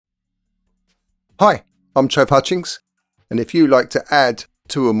Hi, I'm Trev Hutchings, and if you like to add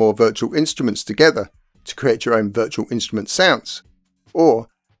two or more virtual instruments together to create your own virtual instrument sounds, or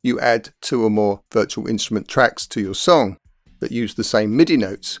you add two or more virtual instrument tracks to your song that use the same MIDI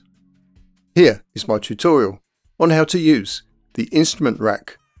notes, here is my tutorial on how to use the instrument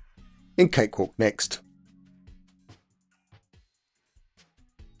rack in Cakewalk Next.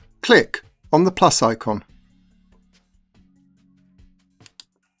 Click on the plus icon.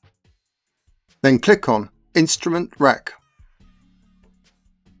 Then click on Instrument Rack.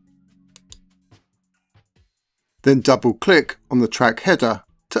 Then double-click on the track header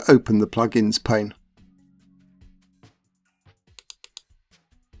to open the plugins pane.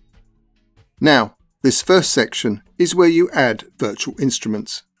 Now, this first section is where you add virtual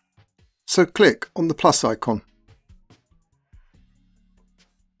instruments. So click on the plus icon.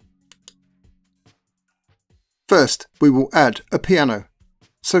 First, we will add a piano.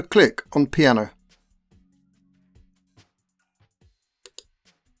 So click on Piano.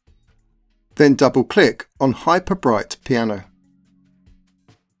 Then double-click on Hyper-Bright Piano.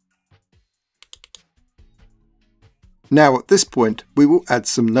 Now at this point we will add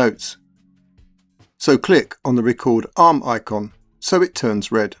some notes. So click on the Record Arm icon so it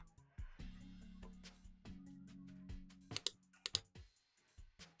turns red.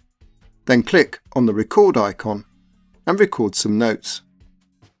 Then click on the Record icon and record some notes.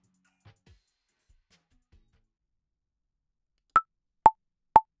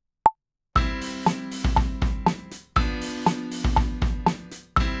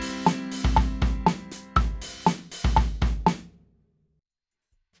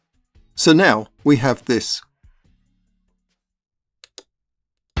 So now we have this.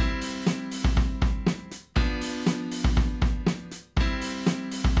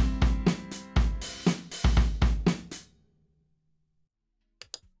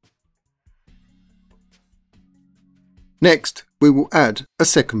 Next, we will add a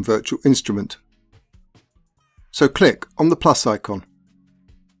second virtual instrument. So click on the plus icon.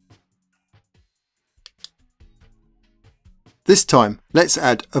 This time, let's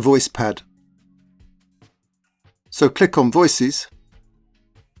add a voice pad. So click on Voices,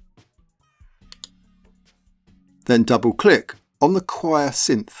 then double-click on the Choir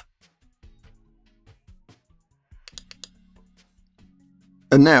synth.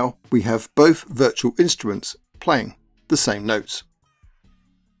 And now we have both virtual instruments playing the same notes.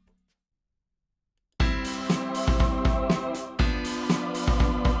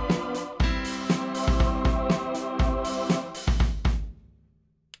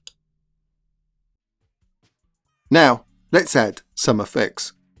 Now, let's add some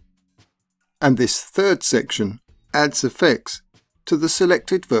effects. And this third section adds effects to the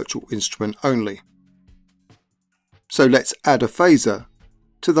selected virtual instrument only. So let's add a phaser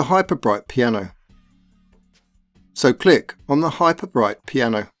to the Hyper-Bright Piano. So click on the Hyper-Bright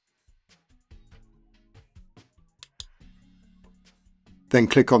Piano. Then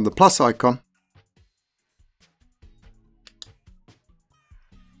click on the plus icon.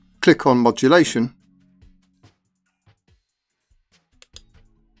 Click on Modulation.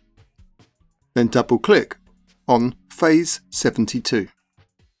 Then double-click on Phase 72.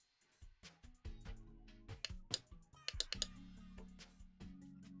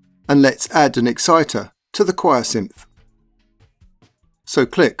 And let's add an exciter to the choir synth. So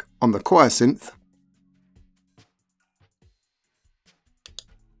click on the choir synth,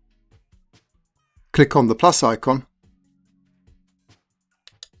 click on the plus icon,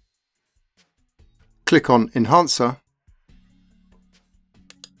 click on Enhancer,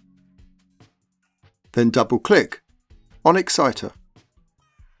 then double-click on Exciter.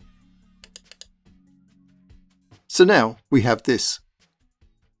 So now we have this.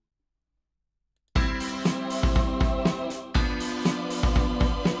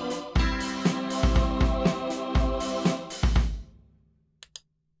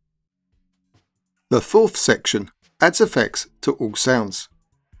 The fourth section adds effects to all sounds.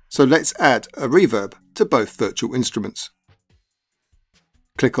 So let's add a reverb to both virtual instruments.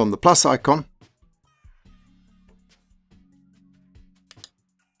 Click on the plus icon,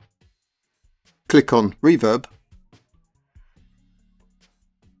 click on Reverb,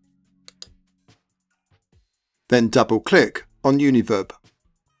 then double-click on Univerb.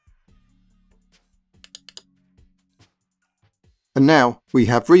 And now we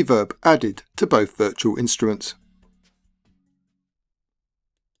have reverb added to both virtual instruments.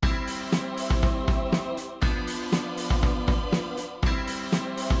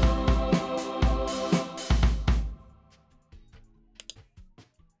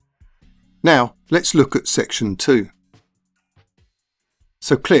 Now let's look at section 2.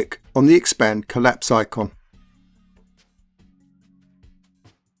 so click on the Expand Collapse icon.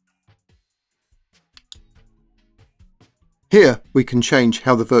 Here we can change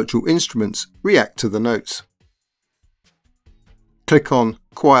how the virtual instruments react to the notes. Click on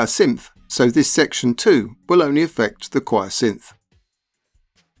Choir Synth, so this section too will only affect the choir synth.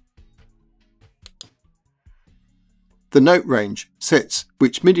 The note range sets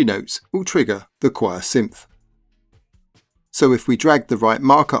which MIDI notes will trigger the choir synth. So if we drag the right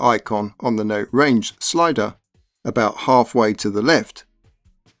marker icon on the note range slider about halfway to the left,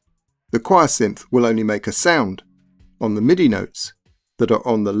 the choir synth will only make a sound on the MIDI notes that are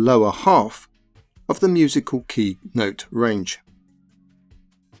on the lower half of the musical key note range.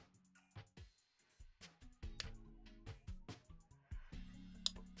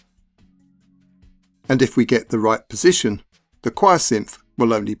 And if we get the right position, the choir synth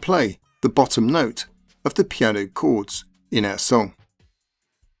will only play the bottom note of the piano chords in our song.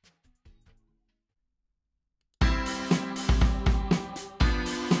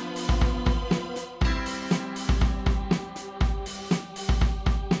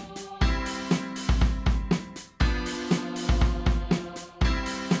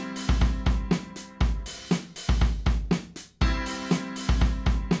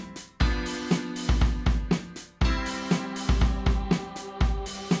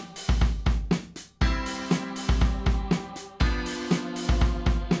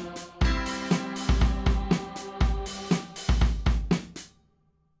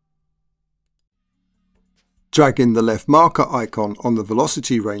 Dragging the left marker icon on the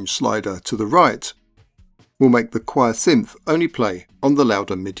velocity range slider to the right will make the choir synth only play on the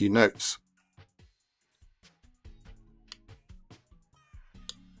louder MIDI notes.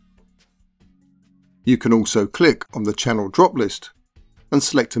 You can also click on the channel drop list and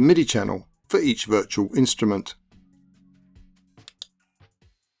select a MIDI channel for each virtual instrument.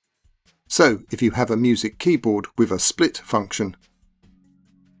 So if you have a music keyboard with a split function,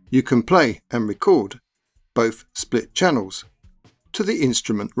 you can play and record both split channels to the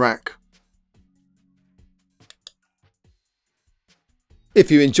instrument rack.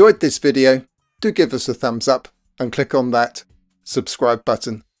 If you enjoyed this video, do give us a thumbs up and click on that subscribe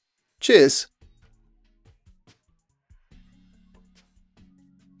button. Cheers!